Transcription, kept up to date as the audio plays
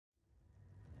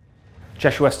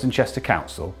Cheshire West and Chester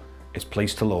Council is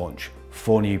pleased to launch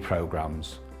 4 new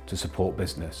programmes to support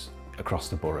business across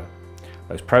the borough.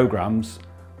 Those programmes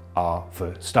are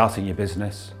for starting your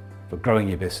business, for growing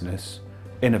your business,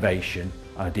 innovation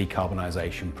and a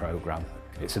decarbonisation programme.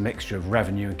 It's a mixture of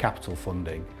revenue and capital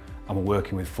funding, and we're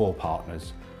working with 4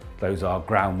 partners. Those are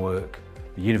Groundwork,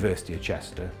 the University of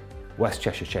Chester, West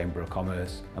Cheshire Chamber of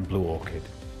Commerce and Blue Orchid.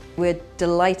 We're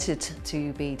delighted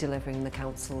to be delivering the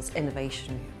Council's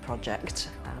innovation project.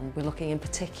 We're looking in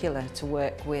particular to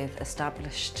work with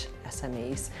established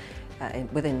SMEs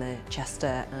within the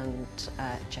Chester and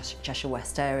Cheshire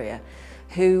West area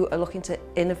who are looking to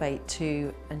innovate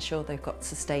to ensure they've got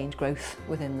sustained growth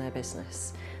within their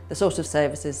business. The sort of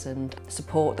services and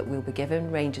support that we'll be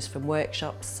given ranges from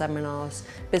workshops, seminars,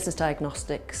 business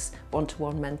diagnostics,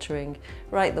 one-to-one mentoring,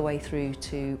 right the way through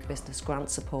to business grant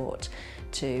support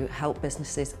to help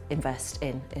businesses invest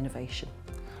in innovation.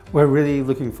 We're really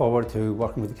looking forward to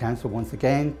working with the Council once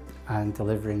again and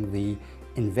delivering the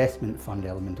investment fund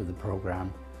element of the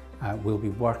programme. We'll be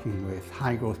working with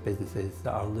high growth businesses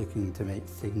that are looking to make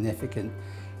significant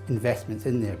investments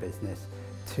in their business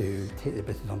to take their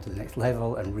business onto the next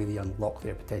level and really unlock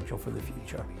their potential for the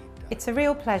future. It's a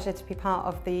real pleasure to be part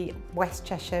of the West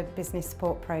Cheshire Business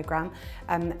Support Programme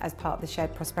as part of the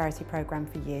Shared Prosperity Programme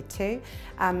for Year 2.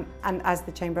 And as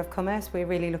the Chamber of Commerce, we're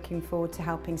really looking forward to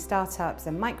helping startups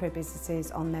and micro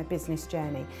businesses on their business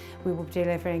journey. We will be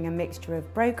delivering a mixture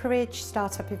of brokerage,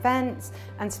 startup events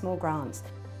and small grants.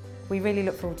 We really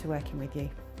look forward to working with you.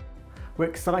 We're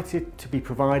excited to be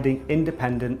providing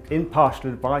independent, impartial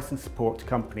advice and support to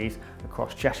companies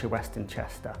across Cheshire West and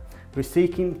Chester who are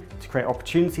seeking to create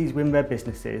opportunities within their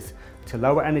businesses to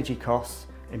lower energy costs,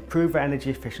 improve their energy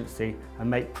efficiency and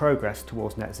make progress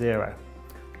towards net zero.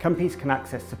 Companies can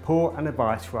access support and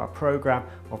advice through our programme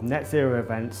of net zero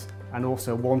events and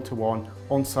also one-to-one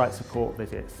on-site support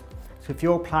visits. So if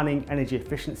you're planning energy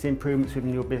efficiency improvements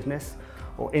within your business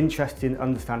or interested in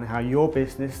understanding how your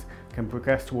business can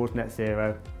progress towards net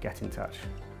zero, get in touch.